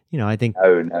think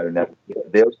no.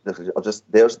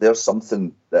 There's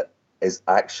something that is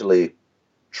actually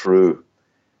true.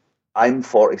 I'm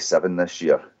 47 this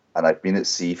year, and I've been at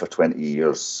sea for 20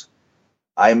 years.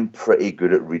 I'm pretty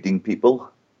good at reading people.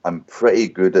 I'm pretty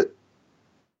good at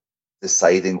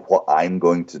deciding what I'm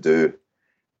going to do.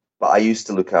 But I used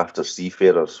to look after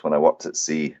seafarers when I worked at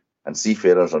sea, and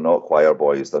seafarers are not choir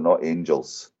boys. They're not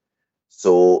angels.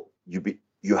 So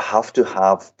you have to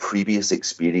have previous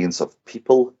experience of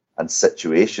people and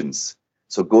situations.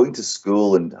 So going to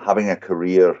school and having a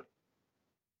career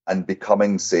and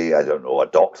becoming, say, I don't know, a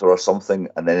doctor or something,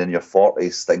 and then in your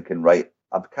 40s thinking, right,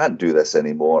 I can't do this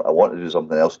anymore. I want to do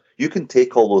something else. You can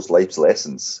take all those life's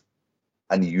lessons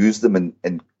and use them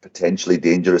in potentially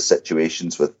dangerous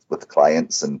situations with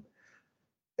clients and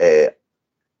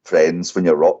friends when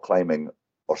you're rock climbing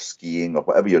or skiing or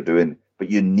whatever you're doing. But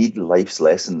you need life's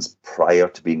lessons prior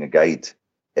to being a guide.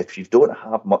 If you don't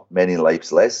have many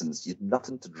life's lessons, you've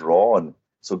nothing to draw on.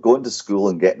 So going to school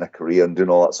and getting a career and doing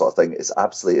all that sort of thing is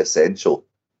absolutely essential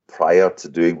prior to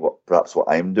doing what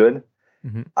I'm doing.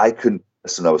 Mm-hmm. I couldn't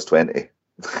listen when I was 20.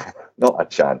 Not a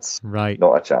chance. Right.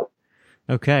 Not a chance.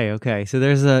 Okay. So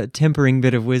there's a tempering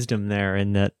bit of wisdom there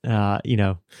in that,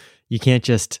 you can't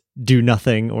just do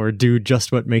nothing or do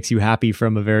just what makes you happy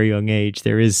from a very young age.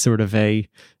 There is sort of a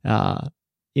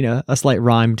slight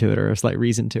rhyme to it or a slight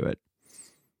reason to it.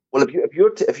 Well,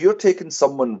 if you're taking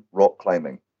someone rock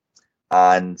climbing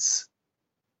and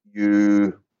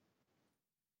you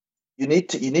need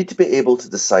to be able to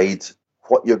decide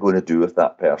what you're going to do with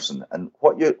that person, and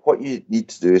what you need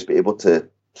to do is be able to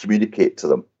communicate to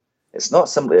them. It's not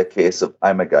simply a case of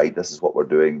I'm a guide, this is what we're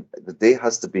doing. The day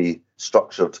has to be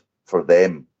structured for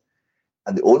them.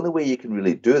 And the only way you can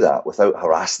really do that without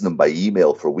harassing them by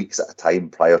email for weeks at a time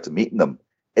prior to meeting them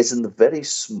is in the very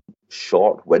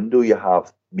short window you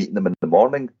have, meeting them in the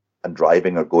morning and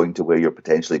driving or going to where you're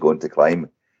potentially going to climb.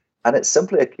 And it's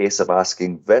simply a case of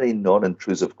asking very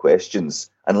non-intrusive questions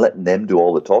and letting them do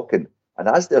all the talking. And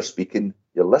as they're speaking,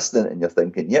 you're listening and you're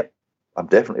thinking, yep, I'm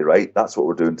definitely right. That's what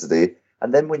we're doing today.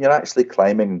 And then when you're actually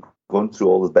climbing and going through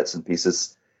all the bits and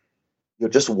pieces, you're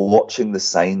just watching the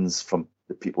signs from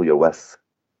the people you're with.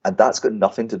 And that's got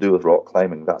nothing to do with rock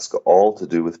climbing. That's got all to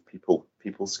do with people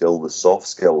skill, the soft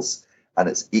skills. And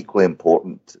it's equally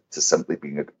important to simply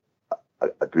being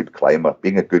a good climber.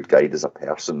 Being a good guide is a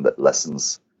person that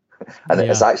listens. And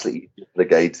it's actually easier for the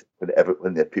guide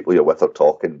when the people you're with are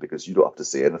talking, because you don't have to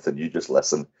say anything. You just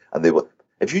listen. And they will.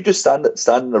 If you just stand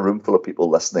in a room full of people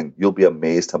listening, you'll be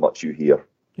amazed how much you hear.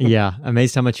 Yeah,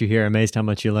 amazed how much you hear, amazed how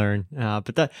much you learn.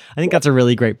 But I think that's a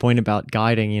really great point about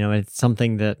guiding. It's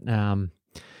something that I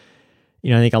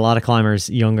think a lot of climbers,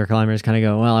 younger climbers, kind of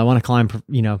go, well, I want to climb,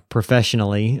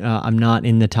 professionally. I'm not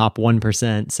in the top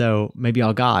 1%, so maybe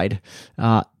I'll guide.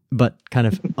 But kind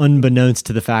of unbeknownst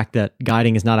to the fact that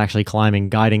guiding is not actually climbing,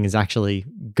 guiding is actually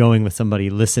going with somebody,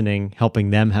 listening, helping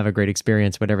them have a great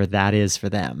experience, whatever that is for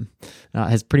them.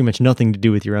 Has pretty much nothing to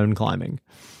do with your own climbing.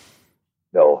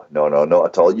 No, not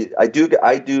at all. I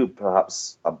do.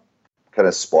 Perhaps I'm kind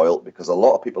of spoiled because a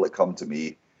lot of people that come to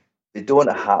me, they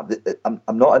don't have.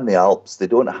 I'm not in the Alps. They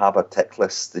don't have a tick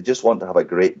list. They just want to have a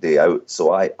great day out.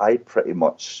 So I pretty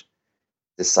much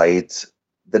decide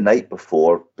the night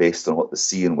before, based on what the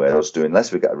sea and weather's doing,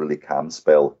 unless we get a really calm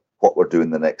spell, what we're doing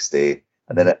the next day.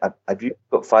 And then I've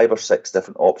got 5 or 6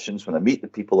 different options. When I meet the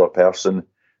people or person,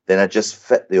 then I just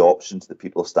fit the option to the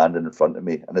people standing in front of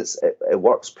me. And it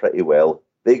works pretty well.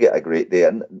 They get a great day.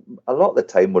 And a lot of the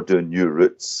time we're doing new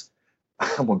routes.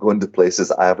 And we're going to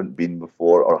places I haven't been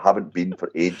before or haven't been for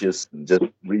ages and just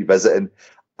revisiting.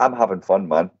 I'm having fun,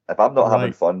 man. If I'm not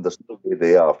having fun, there's no way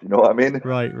they are. You know what I mean?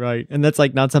 Right. And that's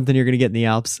like not something you're going to get in the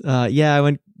Alps. I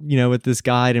went, with this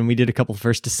guide and we did a couple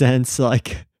first descents.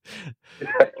 Like,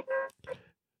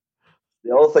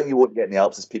 the other thing you won't get in the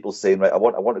Alps is people saying, right, I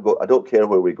want to go. I don't care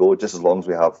where we go, just as long as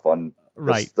we have fun.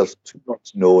 Right. There's too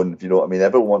much known. You know what I mean?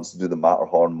 Everyone wants to do the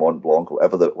Matterhorn, Mont Blanc,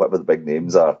 whatever the big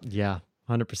names are. Yeah,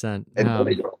 100%.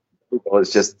 And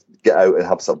it's just get out and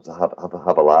have something, have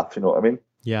a laugh. You know what I mean?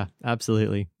 Yeah,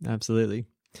 absolutely.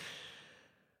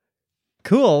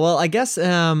 Cool. Well, I guess,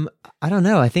 I don't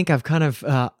know. I think I've kind of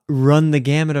run the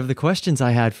gamut of the questions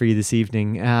I had for you this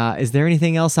evening. Is there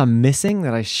anything else I'm missing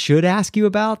that I should ask you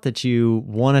about that you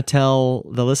want to tell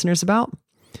the listeners about?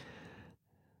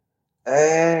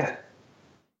 No,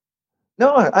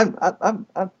 I think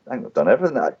I've done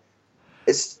everything.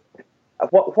 It's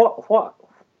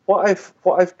what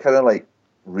I've kind of like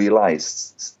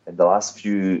realized in the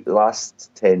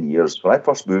last 10 years. When I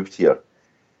first moved here,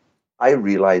 I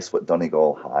realized what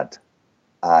Donegal had,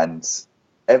 and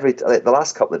the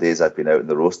last couple of days I've been out in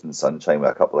the roasting sunshine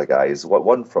with a couple of guys,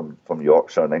 one from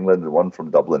Yorkshire in England and one from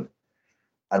Dublin,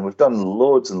 and we've done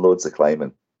loads and loads of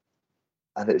climbing,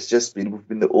 and it's just we've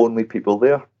been the only people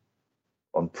there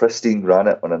on pristine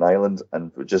granite on an island,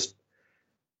 and we're just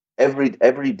every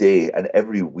day and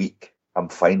every week I'm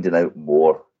finding out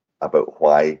more about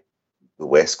why the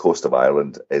west coast of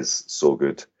Ireland is so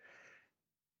good.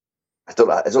 I don't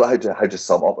know how to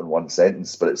sum up in one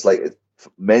sentence, but it's like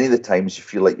many of the times you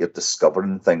feel like you're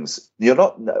discovering things. You're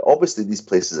not, obviously these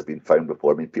places have been found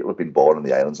before. I mean, people have been born on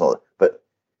the islands and all that. But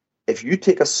if you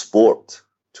take a sport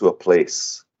to a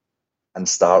place and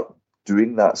start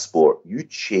doing that sport, you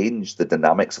change the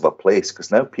dynamics of a place,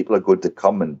 because now people are going to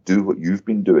come and do what you've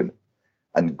been doing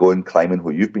and go and climbing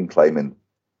what you've been climbing.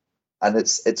 And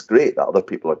it's great that other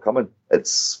people are coming.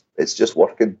 It's just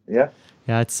working. Yeah.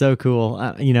 Yeah, it's so cool.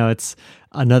 It's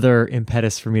another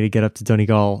impetus for me to get up to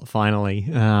Donegal finally.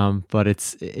 But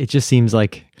it just seems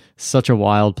like such a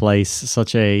wild place,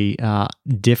 such a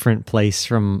different place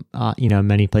from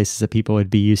many places that people would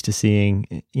be used to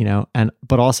seeing.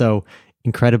 But also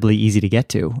incredibly easy to get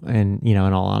to. And in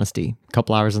all honesty, a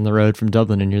couple hours on the road from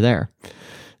Dublin, and you're there.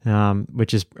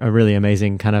 Which is a really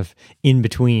amazing kind of in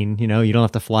between. You don't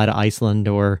have to fly to Iceland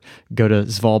or go to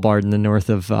Svalbard in the north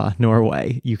of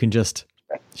Norway. You can just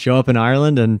show up in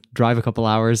Ireland and drive a couple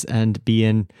hours and be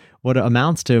in what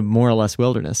amounts to more or less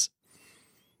wilderness.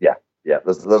 Yeah.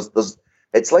 There's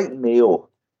it's like Mayo,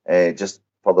 just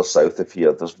further south of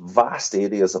here. There's vast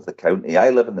areas of the county. I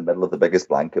live in the middle of the biggest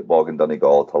blanket bog in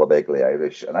Donegal, Tullabegley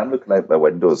Irish, and I'm looking out my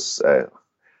windows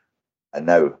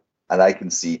and I can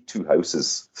see two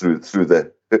houses through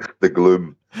the the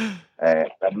gloom.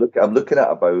 I'm looking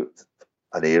at about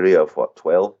an area of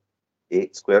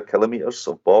 8 square kilometres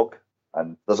of bog,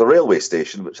 and there's a railway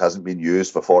station which hasn't been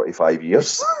used for 45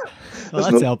 years. Well,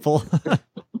 that's helpful.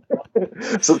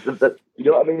 So you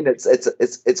know what I mean?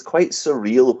 It's quite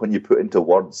surreal when you put into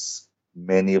words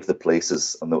many of the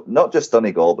places, and not just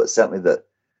Donegal, but certainly the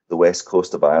west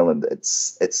coast of Ireland.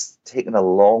 It's taken a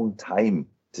long time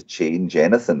to change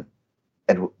anything.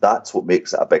 And that's what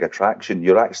makes it a big attraction.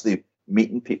 You're actually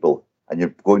meeting people and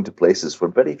you're going to places where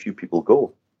very few people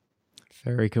go.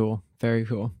 Very cool. Very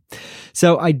cool.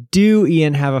 So I do,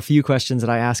 Ian, have a few questions that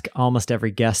I ask almost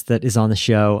every guest that is on the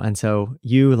show. And so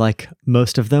you, like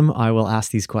most of them, I will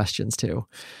ask these questions too.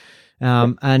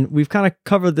 And we've kind of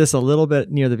covered this a little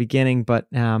bit near the beginning, but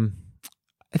I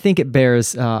think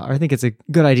I think it's a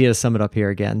good idea to sum it up here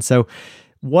again. So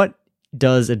what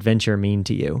does adventure mean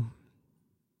to you?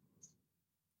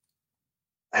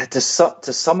 To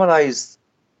summarize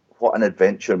what an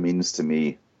adventure means to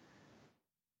me,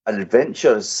 an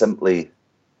adventure is simply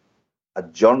a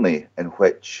journey in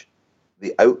which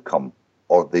the outcome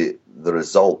or the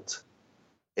result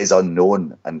is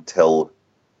unknown until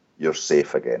you're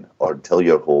safe again or until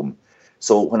you're home.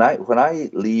 So when I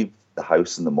leave the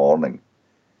house in the morning,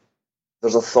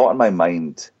 there's a thought in my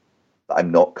mind that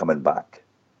I'm not coming back.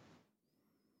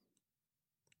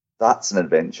 That's an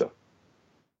adventure.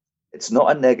 It's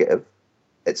not a negative,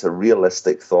 it's a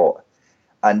realistic thought.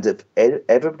 And if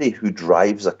everybody who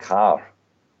drives a car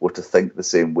were to think the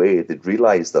same way, they'd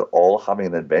realize they're all having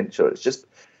an adventure. It's just,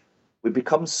 we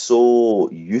become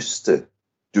so used to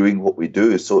doing what we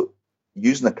do. So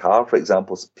using a car, for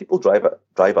example, people drive at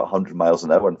 100 miles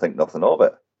an hour and think nothing of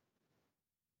it.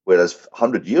 Whereas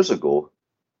 100 years ago,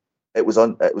 it was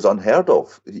unheard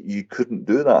of. You couldn't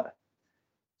do that.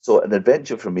 So an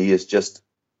adventure for me is just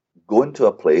going to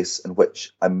a place in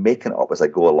which I'm making it up as I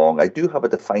go along. I do have a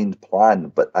defined plan,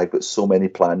 but I've got so many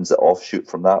plans that offshoot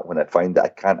from that when I find that I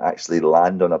can't actually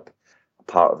land on a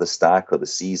part of the stack, or the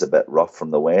sea's a bit rough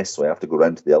from the west, so I have to go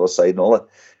around to the other side and all that.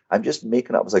 I'm just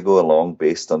making it up as I go along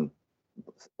based on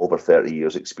over 30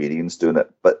 years experience doing it.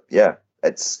 But yeah,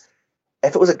 if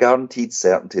it was a guaranteed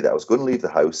certainty that I was going to leave the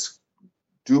house,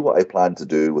 do what I planned to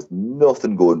do with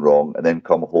nothing going wrong, and then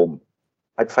come home,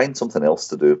 I'd find something else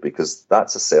to do, because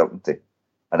that's a certainty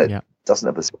and it doesn't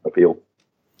have the same appeal.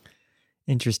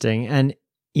 Interesting. And,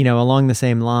 along the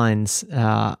same lines,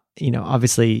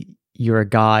 obviously you're a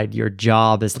guide. Your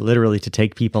job is literally to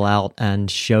take people out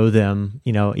and show them,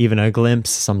 even a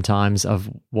glimpse sometimes of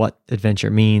what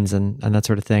adventure means and that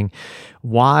sort of thing.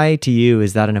 Why to you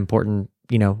is that an important,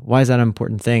 why is that an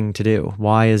important thing to do?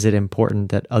 Why is it important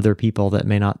that other people that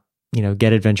may not,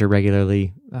 get adventure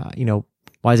regularly,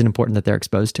 why is it important that they're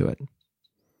exposed to it?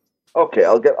 Okay,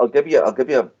 I'll give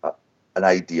you an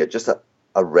idea, just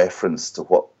a reference to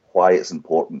why it's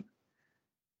important.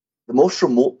 The most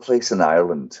remote place in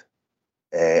Ireland,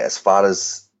 as far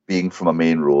as being from a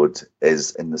main road,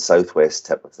 is in the southwest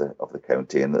tip of the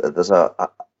county, and there's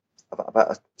about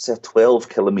a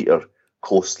 12-kilometre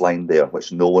coastline there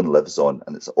which no one lives on,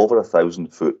 and it's over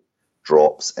 1,000-foot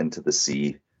drops into the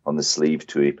sea on the Slieve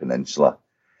Toohey Peninsula.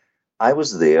 I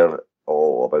was there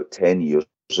about 10 years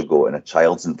ago in a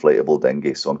child's inflatable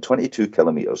dinghy. So I'm 22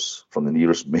 kilometres from the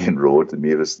nearest main road, the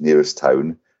nearest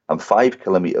town. I'm 5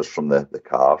 kilometres from the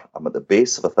car. I'm at the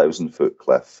base of a 1,000-foot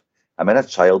cliff. I'm in a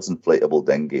child's inflatable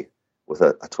dinghy with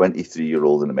a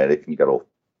 23-year-old, an American girl.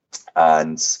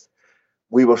 And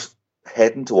we were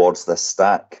heading towards this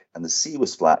stack, and the sea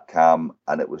was flat calm,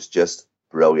 and it was just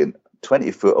brilliant.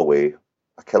 20 foot away,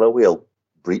 a killer whale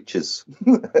breaches.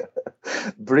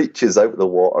 Breaches out of the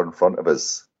water in front of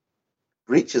us.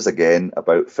 Breaches again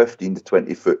about 15 to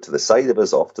 20 foot to the side of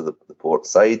us, off to the port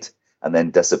side, and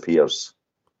then disappears.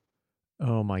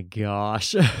 Oh my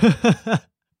gosh.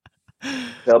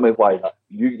 Tell me why that,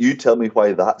 you tell me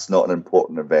why that's not an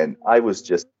important event. I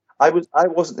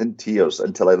wasn't in tears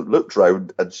until I looked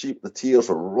round and the tears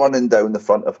were running down the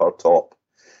front of her top.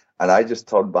 And I just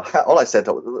turned back. All I said,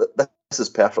 this is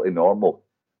perfectly normal.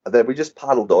 And then we just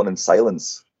paddled on in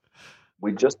silence.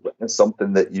 We just witnessed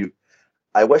something that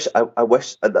I wish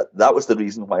that was the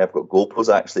reason why I've got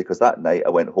GoPros, actually, because that night I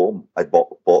went home. I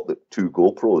bought the 2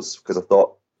 GoPros because I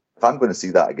thought, if I'm going to see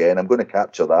that again, I'm going to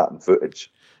capture that in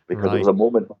footage, because It was a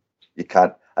moment you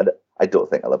can't, and I don't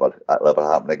think it'll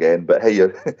ever happen again. But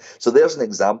hey, so there's an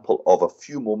example of a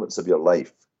few moments of your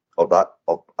life, of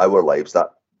our lives,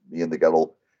 that me and the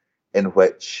girl, in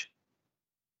which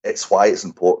it's why it's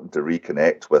important to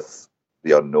reconnect with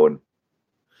the unknown.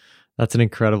 That's an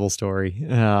incredible story.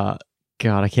 God,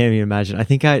 I can't even imagine. I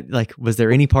think was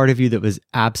there any part of you that was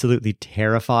absolutely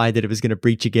terrified that it was going to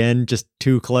breach again, just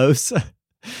too close?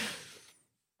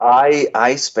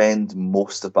 I spend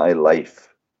most of my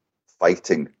life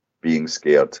fighting being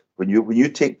scared. When you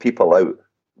take people out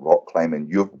rock climbing,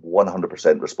 you're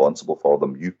 100% responsible for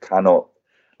them. You cannot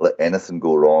let anything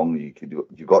go wrong.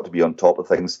 You've got to be on top of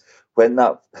things.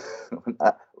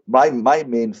 My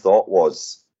main thought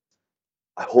was,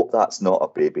 I hope that's not a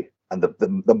baby. And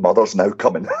the mother's now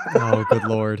coming. Oh, good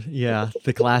Lord. Yeah.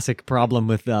 The classic problem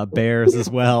with bears as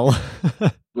well.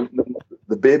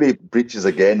 The baby breaches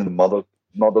again, and the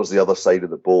mother's the other side of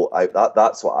the boat.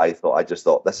 That's what I thought. I just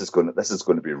thought, this is going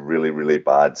to be really, really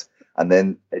bad. And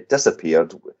then it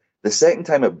disappeared. The second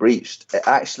time it breached, it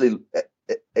actually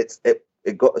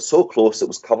it got so close it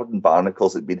was covered in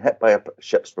barnacles. It'd been hit by a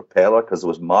ship's propeller because there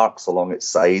was marks along its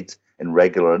side in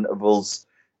regular intervals.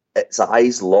 Its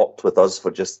eyes locked with us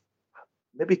for just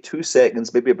maybe 2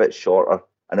 seconds, maybe a bit shorter,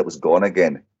 and it was gone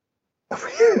again.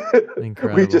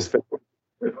 Incredible.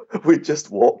 We just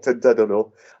walked into, I don't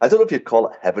know if you'd call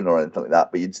it heaven or anything like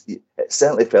that, but it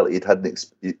certainly felt like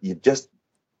you'd just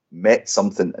met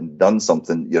something and done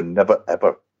something you're never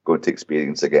ever going to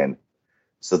experience again.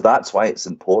 So that's why it's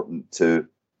important to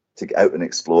get out and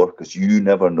explore, because you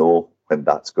never know when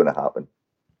that's going to happen.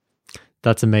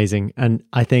 That's amazing. And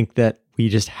I think that we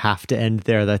just have to end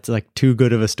there. That's like too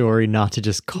good of a story not to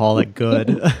just call it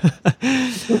good.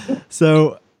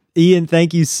 So Ian,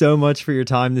 thank you so much for your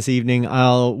time this evening.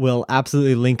 Will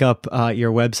absolutely link up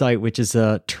your website, which is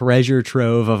a treasure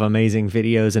trove of amazing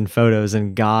videos and photos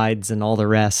and guides and all the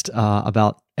rest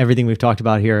about everything we've talked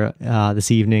about here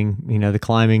this evening. The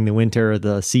climbing, the winter,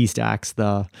 the sea stacks,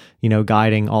 the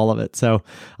guiding, all of it. So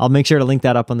I'll make sure to link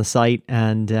that up on the site.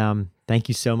 And thank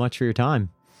you so much for your time.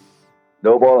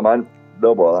 No bother, man.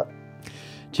 No bother.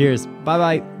 Cheers.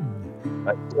 Bye-bye.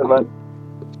 Right, cheers, man.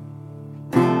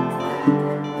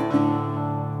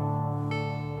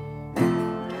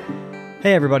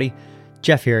 Hey everybody,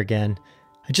 Jeff here again.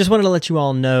 I just wanted to let you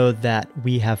all know that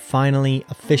we have finally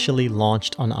officially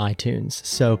launched on iTunes.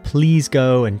 So please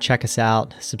go and check us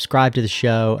out, subscribe to the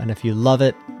show, and if you love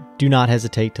it, do not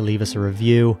hesitate to leave us a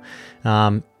review.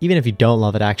 Even if you don't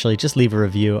love it, actually, just leave a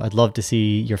review. I'd love to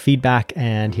see your feedback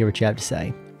and hear what you have to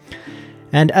say.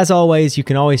 And as always, you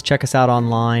can always check us out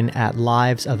online at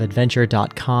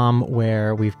livesofadventure.com,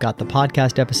 where we've got the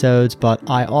podcast episodes, but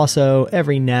I also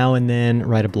every now and then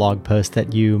write a blog post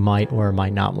that you might or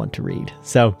might not want to read.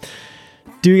 So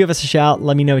do give us a shout.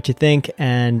 Let me know what you think.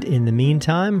 And in the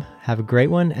meantime, have a great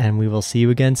one, and we will see you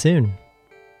again soon.